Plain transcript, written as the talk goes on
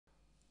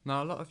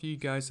Now, a lot of you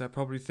guys are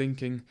probably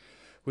thinking,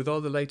 with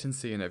all the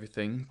latency and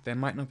everything, there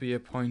might not be a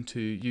point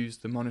to use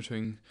the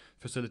monitoring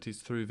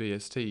facilities through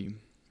VST.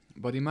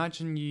 But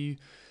imagine you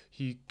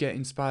get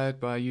inspired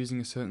by using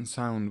a certain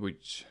sound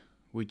which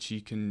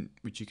you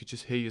could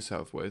just hear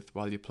yourself with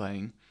while you're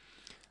playing,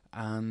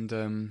 and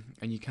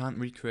you can't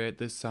recreate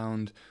this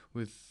sound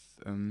with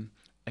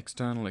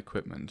external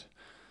equipment.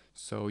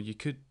 So you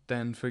could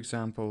then, for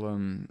example,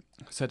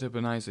 set up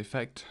a nice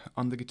effect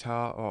on the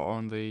guitar or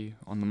on the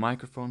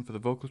microphone for the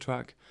vocal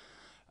track,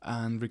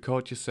 and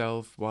record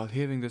yourself while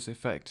hearing this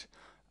effect,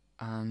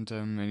 and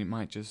it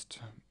might just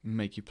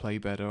make you play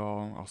better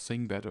or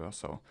sing better or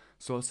so.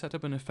 So I'll set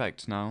up an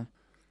effect now.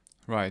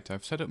 Right,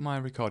 I've set up my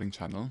recording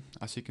channel.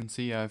 As you can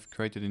see, I've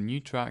created a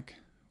new track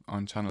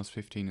on channels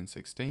 15 and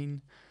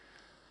 16,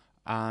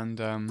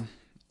 and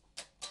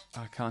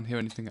I can't hear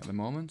anything at the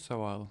moment,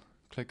 so I'll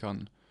click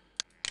on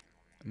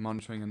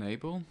monitoring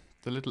enable.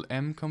 The little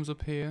M comes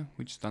up here,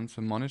 which stands for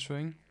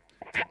monitoring,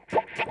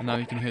 and now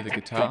you can hear the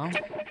guitar,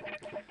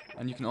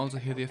 and you can also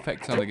hear the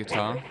effects on the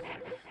guitar,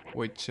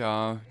 which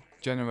are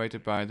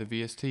generated by the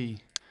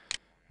VST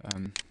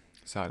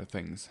side of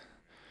things.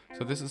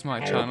 So this is my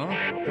channel.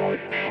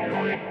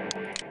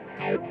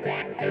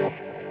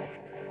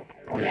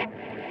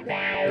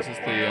 This is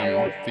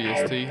the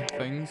VST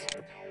things.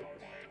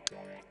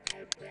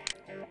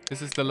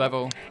 This is the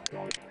level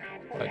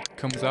that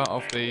comes out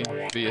of the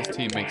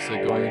VST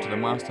mixer going into the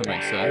master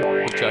mixer,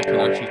 which I can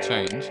actually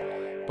change.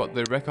 But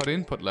the record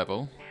input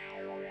level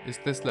is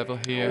this level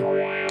here,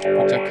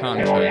 which I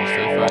can't change.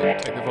 So if I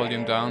take the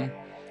volume down,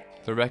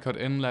 the record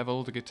in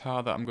level, the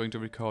guitar that I'm going to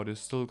record, is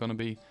still going to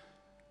be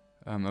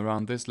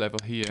around this level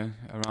here,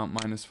 around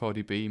minus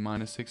 40B,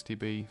 minus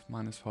 60B,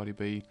 minus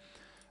 40B,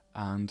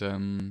 and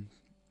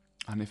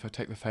if I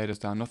take the faders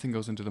down, nothing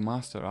goes into the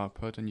master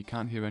output, and you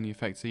can't hear any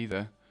effects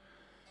either,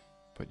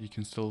 but you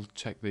can still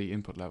check the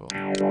input level.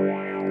 This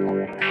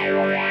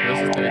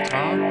is the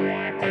guitar.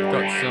 I've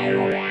got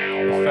some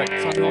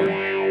effects on here.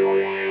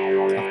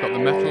 I've got the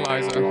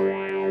metalizer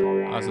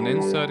as an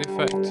insert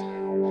effect,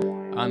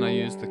 and I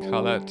use the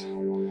collet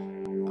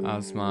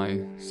as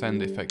my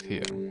send effect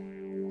here.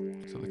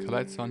 So the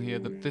collet's on here.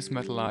 This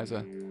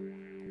metalizer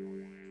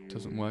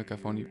doesn't work.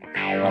 I've only messed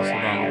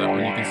around with that one.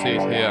 You can see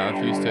it here.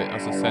 I've used it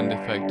as a send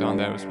effect down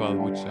there as well,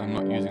 which I'm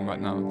not using right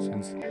now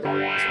since this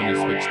one is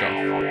switched off.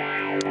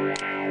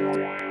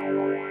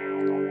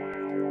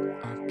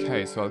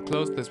 Okay, so I'll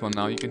close this one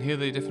now. You can hear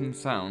the different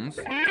sounds.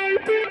 And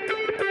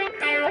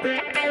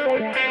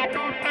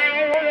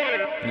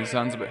it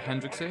sounds a bit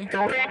Hendrixy.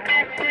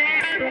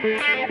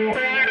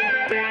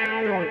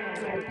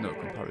 No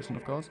comparison,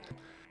 of course.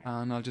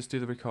 And I'll just do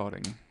the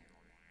recording.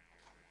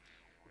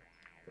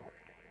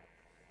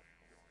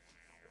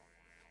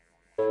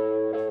 Yeah,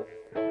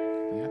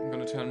 I'm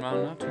going to turn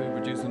around now to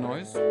reduce the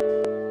noise.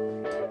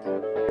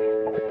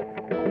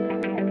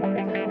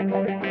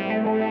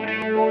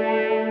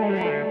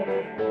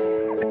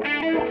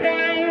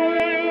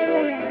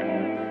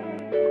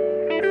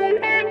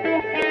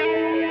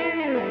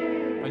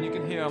 And you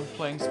can hear I'm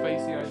playing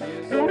spacey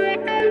ideas.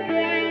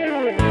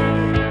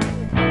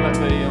 And let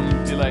the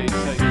delay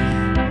take.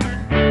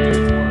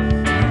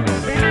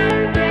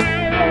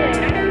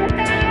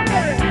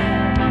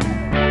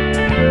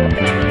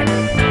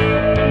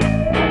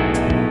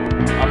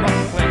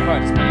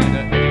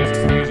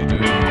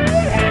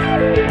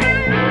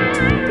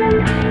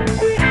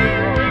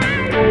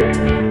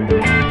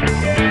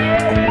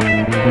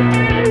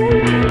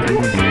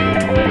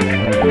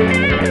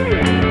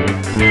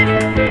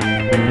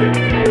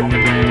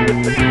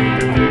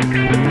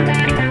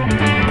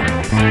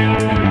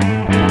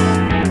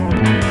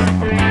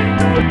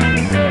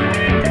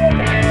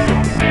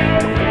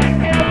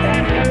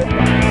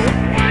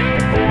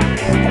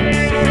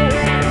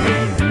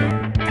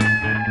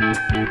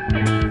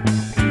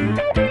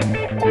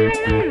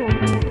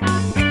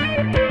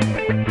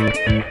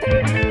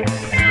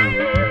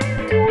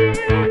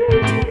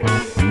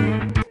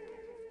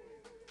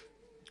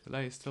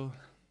 Delay is still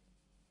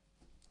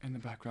in the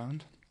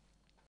background.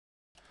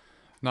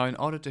 Now, in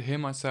order to hear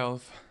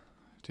myself,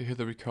 to hear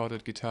the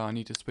recorded guitar, I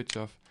need to switch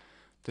off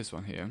this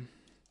one here.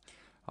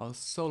 I'll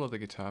solo the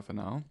guitar for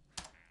now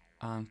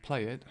and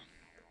play it,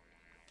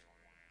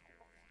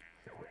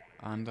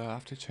 and I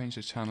have to change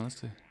the channels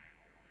to.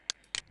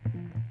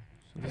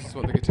 So this is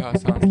what the guitar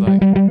sounds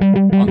like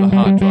on the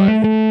hard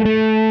drive.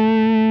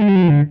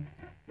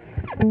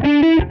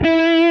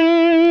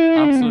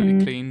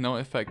 Absolutely clean, no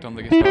effect on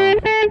the guitar.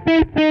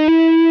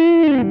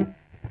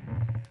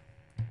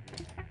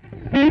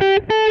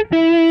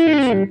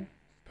 So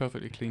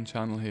perfectly clean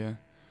channel here.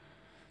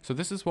 So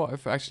this is what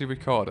I've actually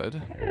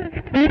recorded.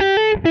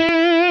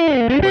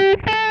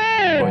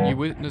 But you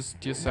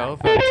witnessed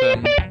yourself that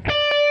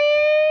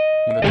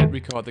when I did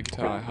record the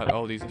guitar, I had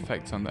all these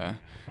effects on there,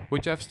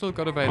 which I've still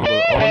got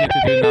available. All I need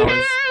to do now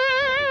is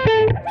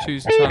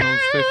choose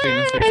channels 15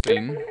 and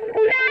 16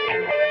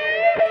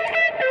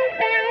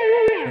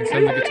 and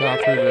send the guitar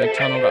through the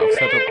channel that I've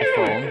set up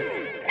before.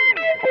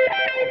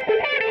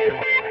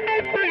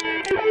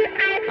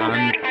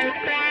 And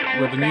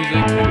with the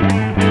music.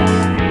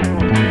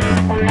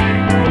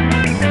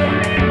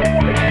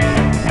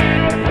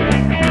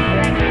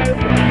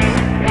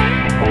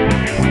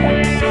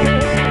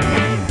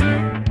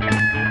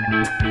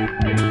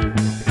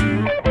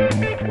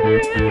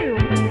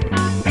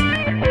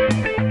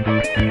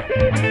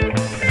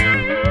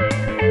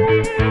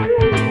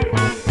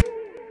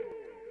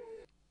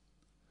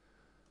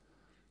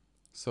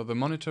 So the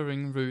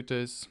monitoring route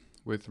is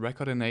with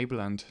record enable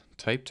and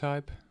tape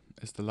type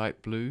is the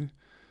light blue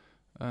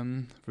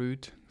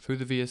route through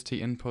the VST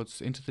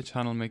inputs into the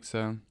channel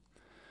mixer.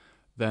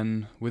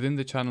 Then within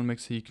the channel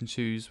mixer you can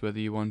choose whether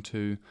you want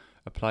to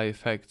apply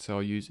effects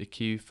or use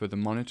EQ for the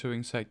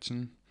monitoring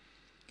section,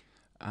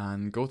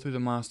 and go through the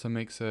master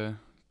mixer,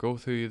 go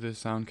through the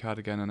sound card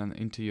again and then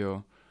into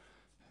your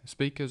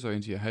speakers or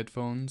into your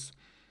headphones.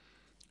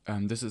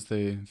 This is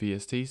the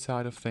VST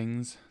side of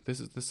things. This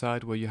is the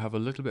side where you have a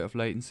little bit of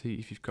latency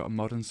if you've got a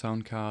modern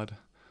sound card,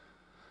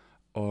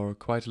 or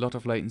quite a lot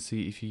of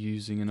latency if you're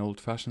using an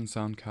old-fashioned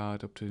sound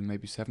card, up to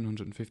maybe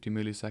 750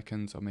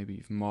 milliseconds or maybe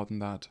even more than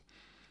that.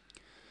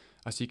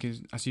 As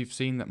you've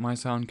seen that my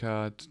sound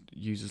card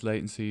uses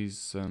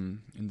latencies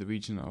in the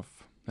region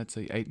of, let's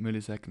say, 8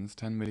 milliseconds,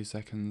 10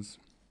 milliseconds,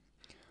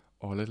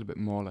 or a little bit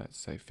more, let's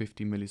say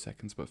 50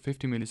 milliseconds. But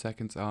 50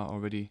 milliseconds are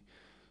already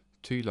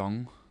too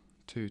long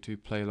to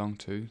play along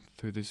to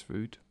through this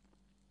route.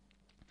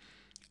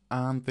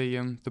 And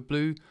the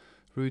blue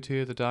route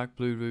here, the dark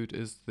blue route,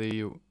 is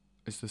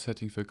the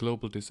setting for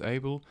global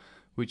disable,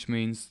 which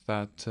means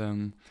that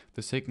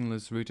the signal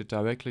is routed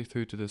directly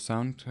through to the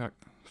sound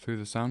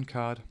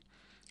card.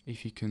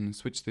 If you can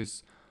switch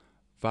this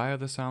via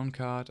the sound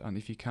card, and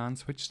if you can't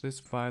switch this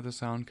via the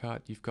sound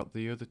card, you've got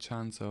the other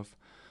chance of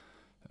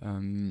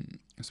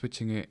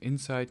switching it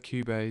inside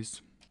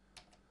Cubase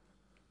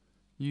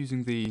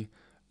using the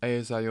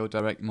ASIO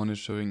direct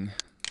monitoring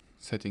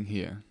setting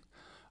here.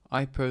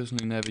 I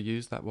personally never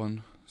use that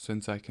one,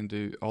 since I can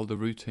do all the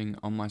routing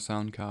on my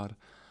sound card,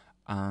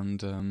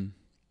 and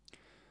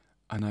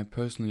I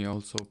personally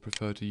also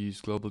prefer to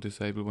use global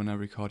disable when I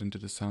record into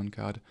the sound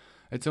card.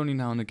 It's only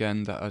now and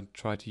again that I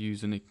try to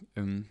use an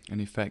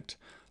effect.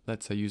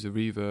 Let's say use a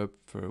reverb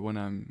for when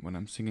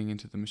I'm singing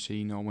into the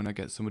machine, or when I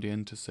get somebody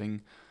in to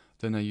sing.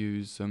 Then I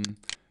use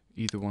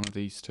either one of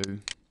these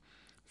two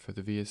for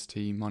the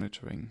VST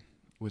monitoring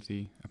with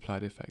the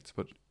applied effects.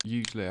 But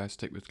usually I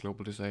stick with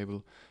global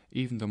disable,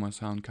 even though my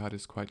sound card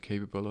is quite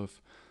capable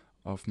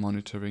of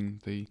monitoring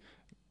the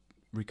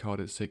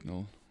recorded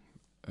signal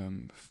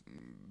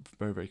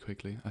very, very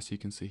quickly. As you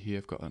can see here,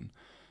 I've got an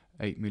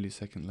 8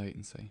 millisecond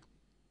latency.